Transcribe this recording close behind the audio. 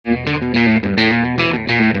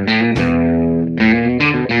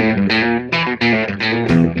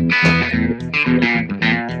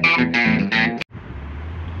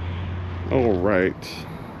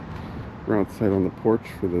outside on the porch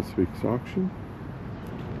for this week's auction.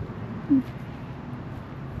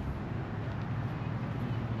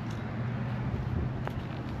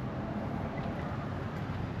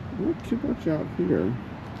 Not too much out here.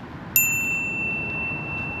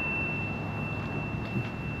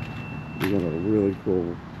 We got a really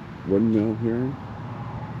cool windmill here.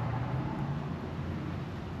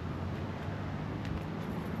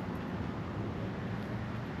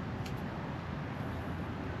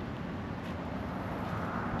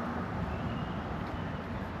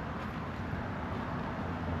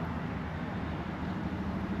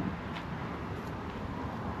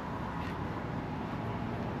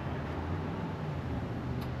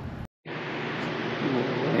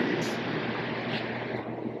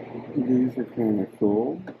 These are kind of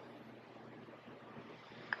cool.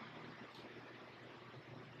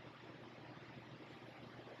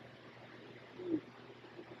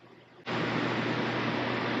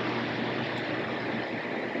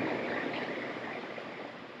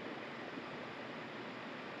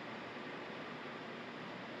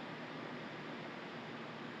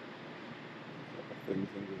 Things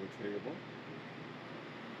under the table.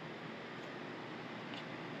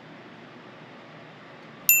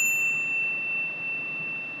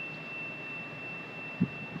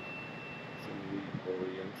 Some neat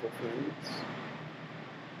oriental things.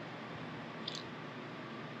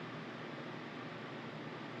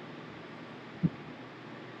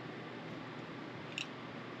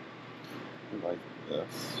 I like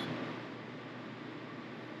this.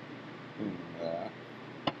 And that.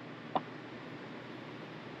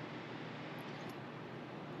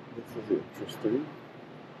 This is interesting.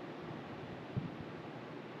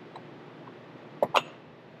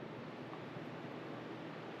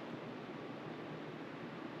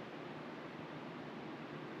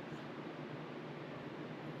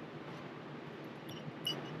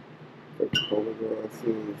 Coca-Cola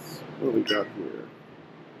glasses. What do we got here?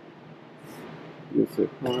 You say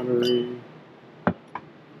pottery.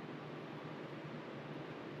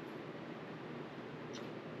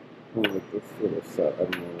 I like this little set. I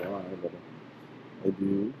don't know why, but I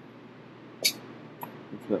do. It's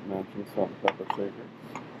got matching salt and pepper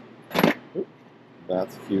shakers. Oop,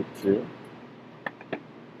 that's cute too.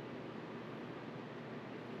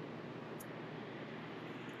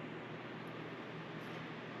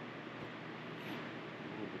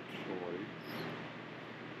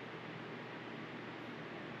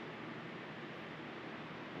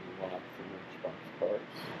 Lots of Lunchbox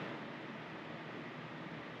cards.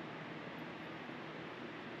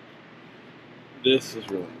 This is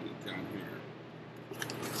really neat down here.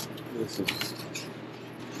 This is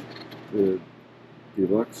the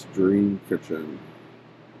Deluxe Dream Kitchen.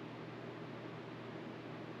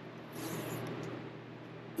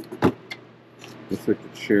 Looks like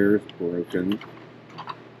the chair's broken,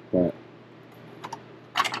 but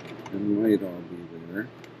it might all be there.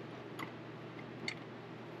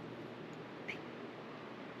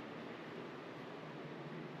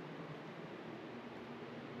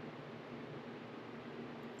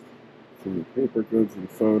 Some paper goods and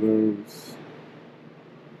photos.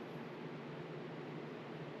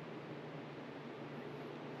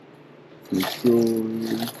 Some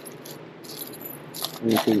jewelry.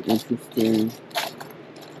 Anything interesting?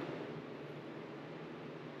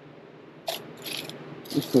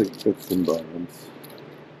 Looks like bits and bobs.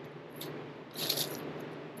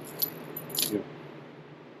 Yep.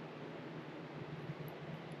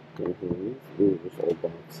 Ooh, there's old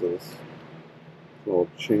boxes. Little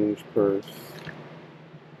change purse.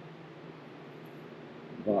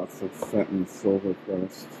 Lots of Fenton Silver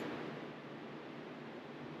Crest.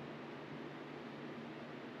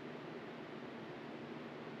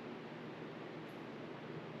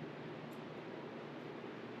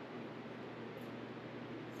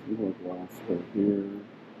 Some more glassware here.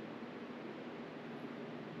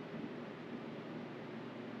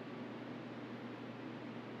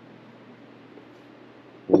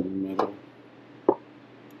 Golden metal.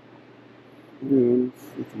 And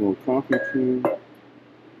it's a little coffee tube.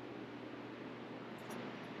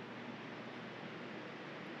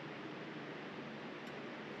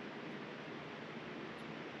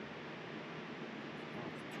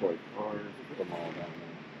 Toy cars, put them all down there.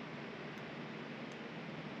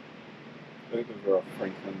 I think those are all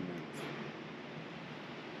Franklin Mint.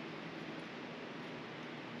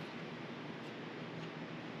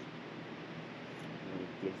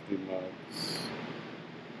 Disney mugs.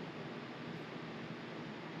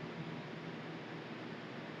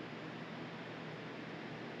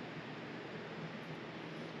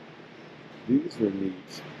 These are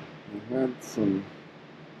neat. I had some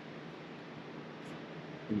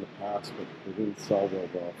in the past, but they didn't sell well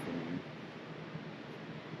for me.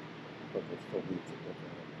 But they still need to look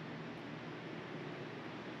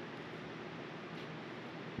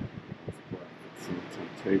at graphics and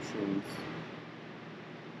temptations.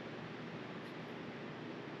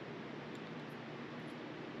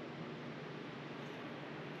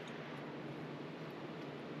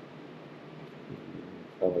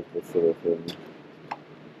 I like this sort of thing.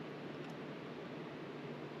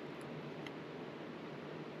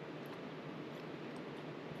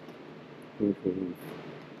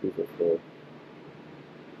 These are for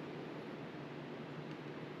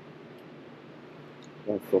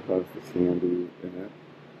that still has the candy in it.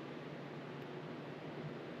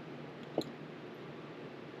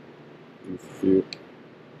 It's cute.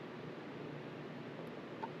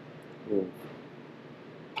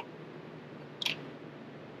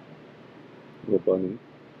 Little bunny.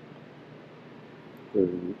 Very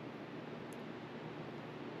neat.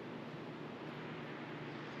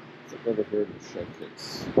 It's like over here in the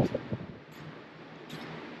showcase.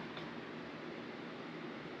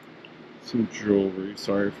 Some jewelry.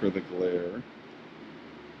 Sorry for the glare.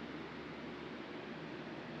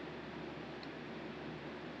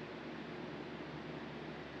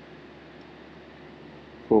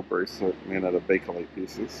 Cool bracelet made out of Bakelite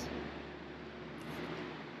pieces.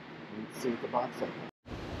 Let's see what the box is.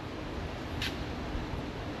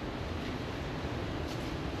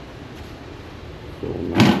 Little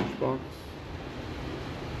message box.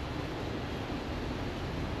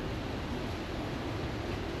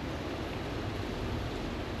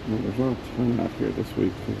 Well, there's not a ton out here this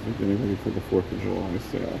week because they're getting ready for the 4th of July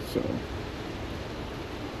sale, so.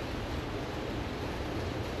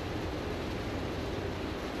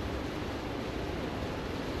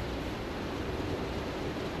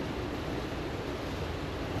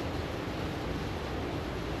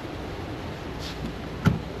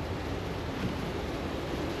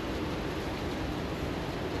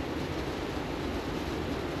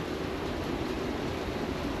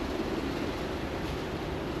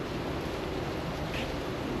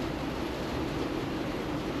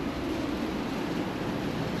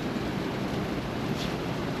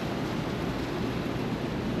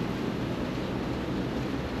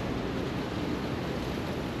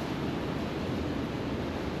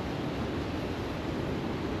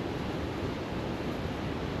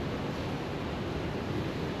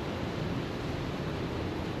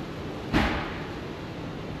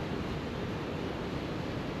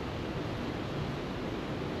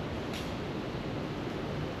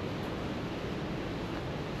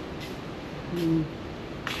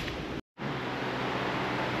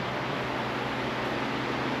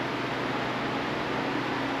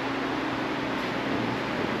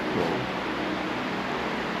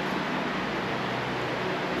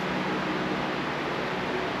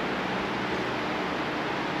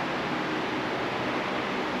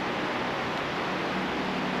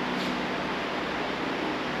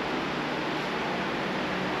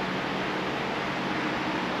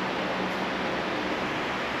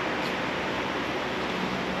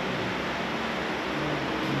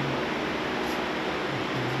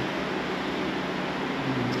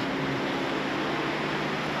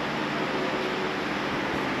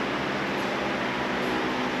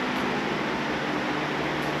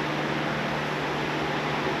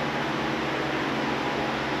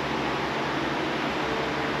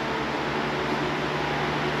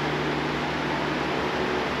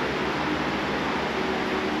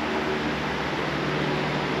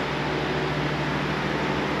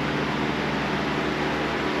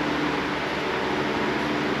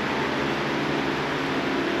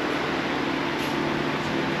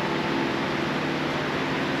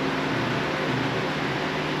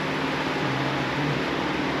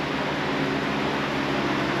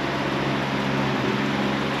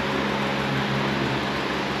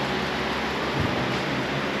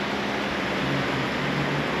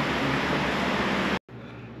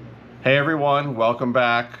 Hey everyone, welcome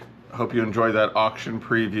back. Hope you enjoyed that auction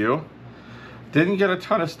preview. Didn't get a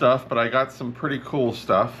ton of stuff, but I got some pretty cool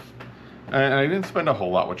stuff. And I didn't spend a whole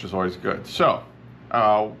lot, which is always good. So,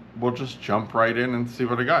 we'll just jump right in and see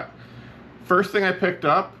what I got. First thing I picked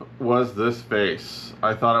up was this vase.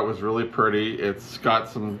 I thought it was really pretty. It's got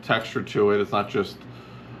some texture to it. It's not just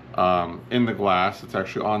in the glass, it's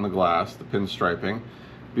actually on the glass, the pinstriping.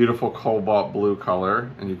 Beautiful cobalt blue color,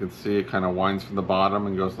 and you can see it kind of winds from the bottom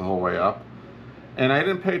and goes the whole way up. And I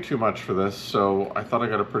didn't pay too much for this, so I thought I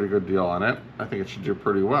got a pretty good deal on it. I think it should do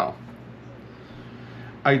pretty well.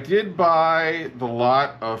 I did buy the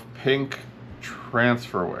lot of pink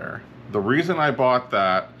transferware. The reason I bought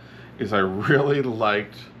that is I really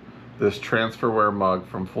liked this transferware mug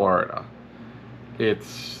from Florida.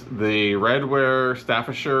 It's the Redware,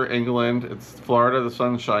 Staffordshire, England. It's Florida, the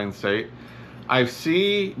Sunshine State. I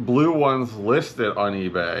see blue ones listed on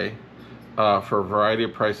eBay for a variety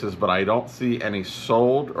of prices, but I don't see any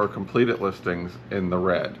sold or completed listings in the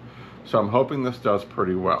red. So I'm hoping this does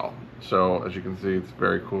pretty well. So as you can see, it's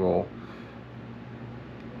very cool.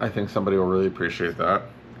 I think somebody will really appreciate that.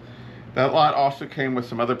 That lot also came with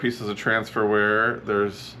some other pieces of transferware.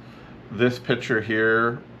 There's this picture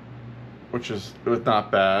here, which is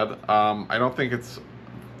not bad. I don't think it's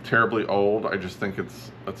terribly old. I just think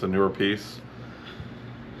it's a newer piece.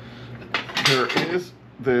 There is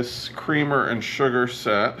this creamer and sugar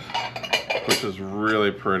set, which is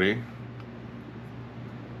really pretty.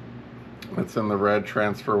 It's in the red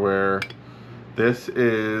transferware. This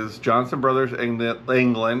is Johnson Brothers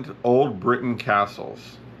England Old Britain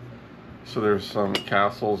Castles. So there's some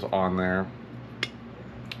castles on there.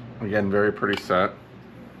 Again, very pretty set.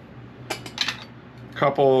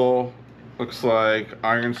 Couple, looks like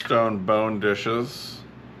ironstone bone dishes.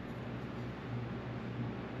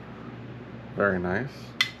 Very nice.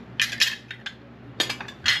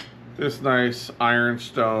 This nice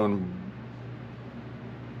ironstone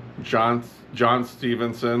John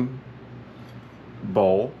Stevenson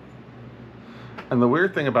bowl. And the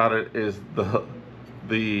weird thing about it is the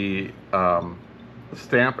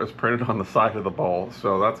stamp is printed on the side of the bowl,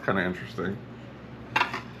 so that's kind of interesting.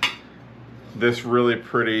 This really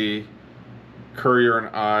pretty Currier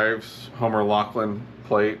and Ives Homer Laughlin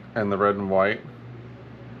plate and the red and white.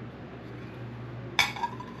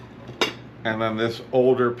 And then this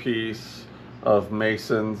older piece of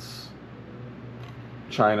Mason's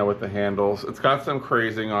china with the handles. It's got some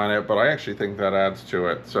crazing on it, but I actually think that adds to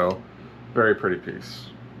it. So very pretty piece.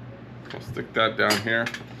 I'll stick that down here.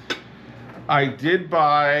 I did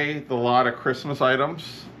buy the lot of Christmas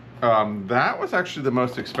items. That was actually the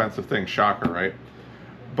most expensive thing. Shocker, right?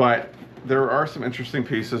 But there are some interesting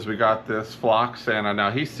pieces. We got this flock Santa. Now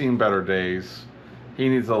he's seen better days. He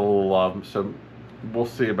needs a little love, so we'll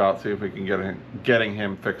see if we can getting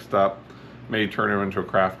him fixed up. Maybe turn him into a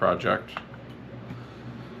craft project.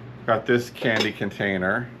 Got this candy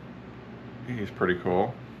container. He's pretty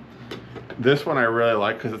cool. This one I really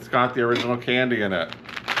like because it's got the original candy in it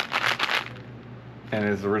and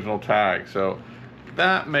his original tag, so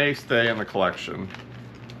that may stay in the collection.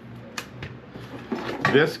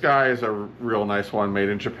 This guy is a real nice one, made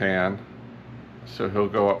in Japan, so he'll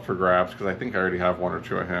go up for grabs because I think I already have one or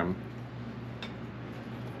two of him.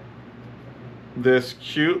 This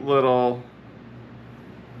cute little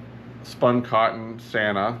spun cotton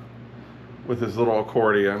Santa with his little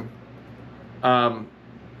accordion.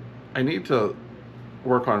 I need to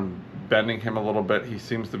work on bending him a little bit. He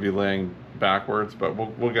seems to be laying backwards, but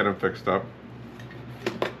we'll get him fixed up.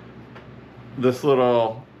 This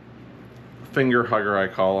little finger hugger, I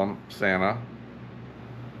call him, Santa.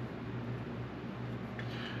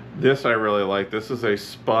 This I really like. This is a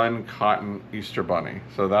spun cotton Easter bunny,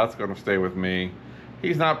 so that's going to stay with me.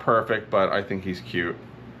 He's not perfect, but I think he's cute.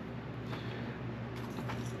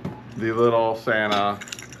 The little Santa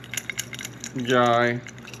guy.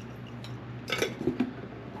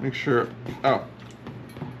 Make sure, oh,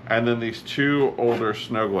 and then these two older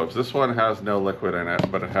snow globes. This one has no liquid in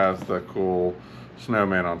it, but it has the cool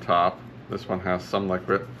snowman on top. This one has some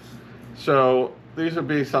liquid. So these would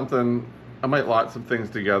be something, I might lot some things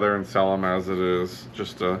together and sell them as it is,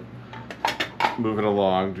 just to move it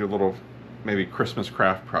along, do a little maybe Christmas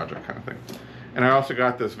craft project kind of thing. And I also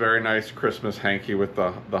got this very nice Christmas hanky with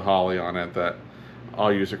the holly on it that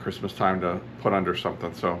I'll use at Christmas time to put under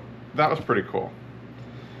something. So that was pretty cool.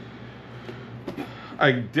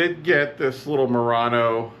 I did get this little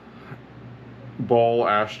Murano bowl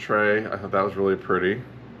ashtray. I thought that was really pretty.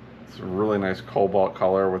 It's a really nice cobalt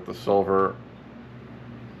color with the silver.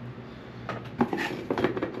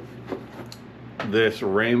 This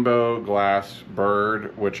rainbow glass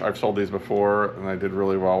bird, which I've sold these before and I did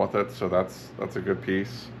really well with it, so that's a good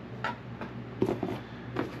piece.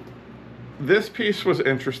 This piece was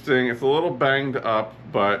interesting. It's a little banged up,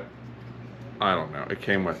 but I don't know, it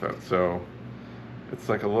came with it. So it's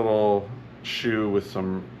like a little shoe with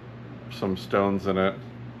some stones in it.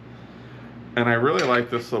 And I really like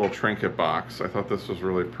this little trinket box. I thought this was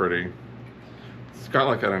really pretty. It's got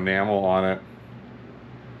like an enamel on it.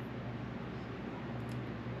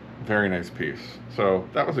 Very nice piece. So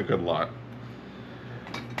that was a good lot.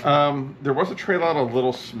 There was a tray lot of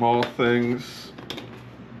little small things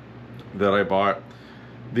that I bought.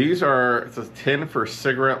 These are, it's a tin for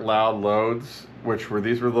cigarette loud loads,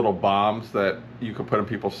 these were little bombs that you could put in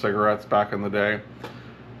people's cigarettes back in the day.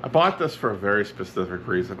 I bought this for a very specific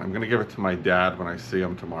reason. I'm going to give it to my dad when I see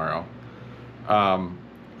him tomorrow.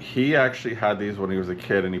 He actually had these when he was a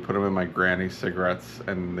kid, and he put them in my granny's cigarettes,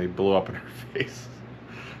 and they blew up in her face.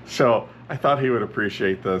 So I thought he would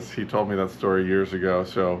appreciate this. He told me that story years ago,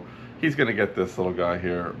 so he's going to get this little guy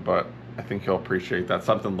here, but I think he'll appreciate that.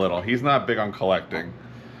 Something little. He's not big on collecting,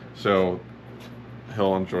 so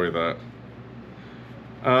he'll enjoy that.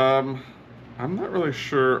 I'm not really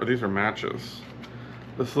sure. These are matches.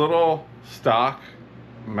 This little stock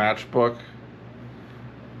matchbook.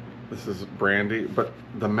 This is brandy, but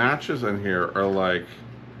the matches in here are like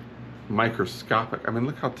microscopic. I mean,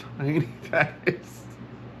 look how tiny that is.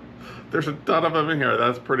 There's a ton of them in here.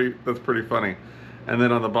 That's pretty funny. And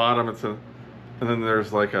then on the bottom, and then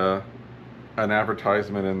there's like an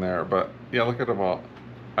advertisement in there. But yeah, look at them all.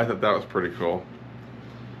 I thought that was pretty cool.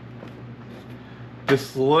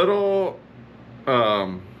 This little,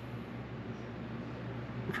 I'm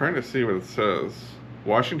trying to see what it says.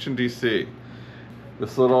 Washington, D.C.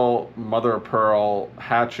 This little mother of pearl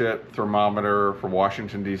hatchet thermometer for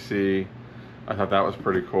Washington, D.C. I thought that was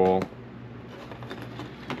pretty cool.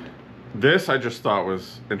 This I just thought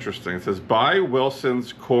was interesting. It says, buy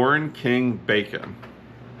Wilson's Corn King Bacon.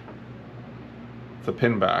 It's a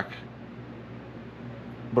pinback.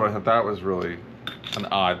 But I thought that was really an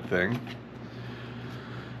odd thing.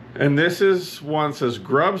 And this is one says,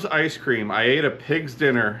 Grubb's Ice Cream. I ate a pig's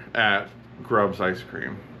dinner at Grubb's Ice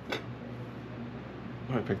Cream.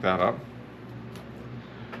 I picked that up.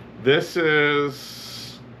 This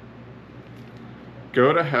is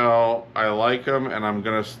Go to Hell. I like them, and I'm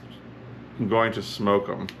going to smoke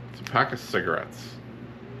them. It's a pack of cigarettes.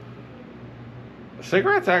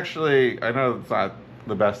 Cigarettes actually, I know it's not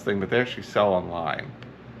the best thing, but they actually sell online.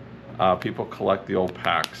 People collect the old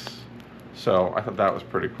packs. So I thought that was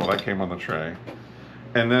pretty cool. That came on the tray.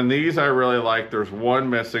 And then these I really like. There's one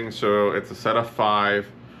missing, so it's a set of 5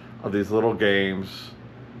 of these little games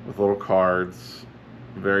with little cards.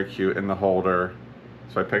 Very cute in the holder.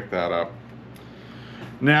 So I picked that up.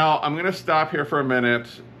 Now I'm gonna stop here for a minute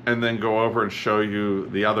and then go over and show you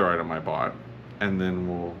the other item I bought. And then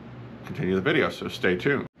we'll continue the video, so stay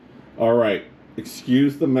tuned. All right,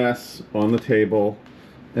 excuse the mess on the table.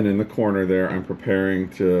 And in the corner there, I'm preparing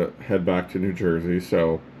to head back to New Jersey.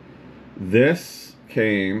 So this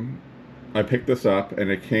came, I picked this up, and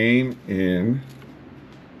it came in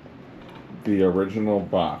the original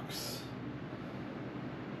box.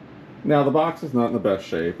 Now the box is not in the best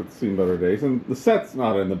shape. It's seen better days. And the set's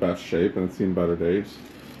not in the best shape, and it's seen better days.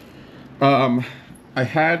 I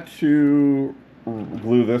had to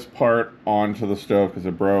glue this part onto the stove because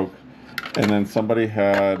it broke. And then somebody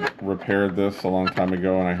had repaired this a long time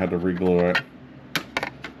ago, and I had to re-glue it.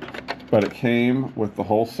 But it came with the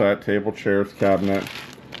whole set, table, chairs, cabinet,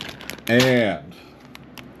 and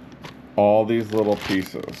all these little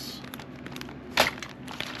pieces.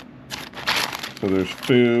 So there's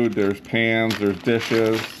food, there's pans, there's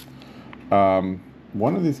dishes.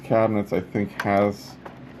 One of these cabinets I think has,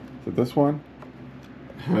 is it this one?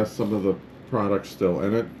 Has some of the products still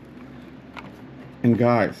in it. And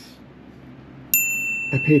guys,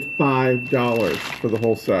 I paid $5 for the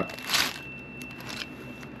whole set.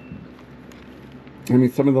 I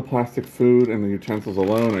mean, some of the plastic food and the utensils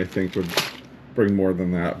alone, I think, would bring more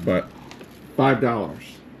than that, but $5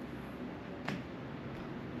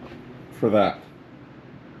 for that.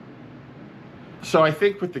 So I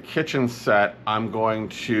think with the kitchen set, I'm going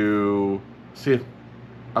to see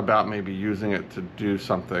about maybe using it to do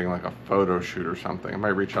something like a photo shoot or something. I might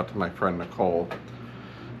reach out to my friend Nicole,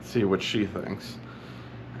 see what she thinks.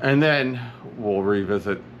 And then we'll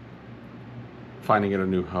revisit finding it a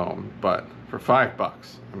new home. But for $5,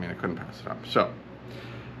 I mean, I couldn't pass it up. So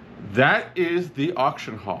that is the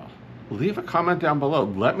auction haul. Leave a comment down below.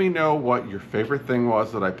 Let me know what your favorite thing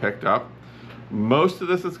was that I picked up. Most of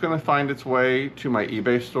this is going to find its way to my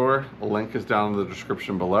eBay store. The link is down in the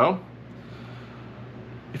description below.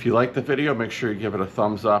 If you like the video, make sure you give it a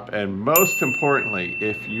thumbs up. And most importantly,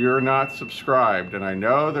 if you're not subscribed, and I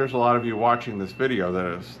know there's a lot of you watching this video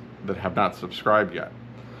that have not subscribed yet,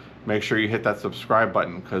 make sure you hit that subscribe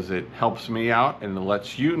button because it helps me out and it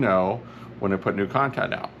lets you know when I put new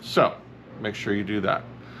content out. So make sure you do that.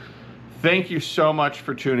 Thank you so much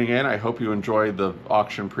for tuning in. I hope you enjoyed the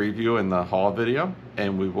auction preview and the haul video,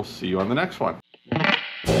 and we will see you on the next one.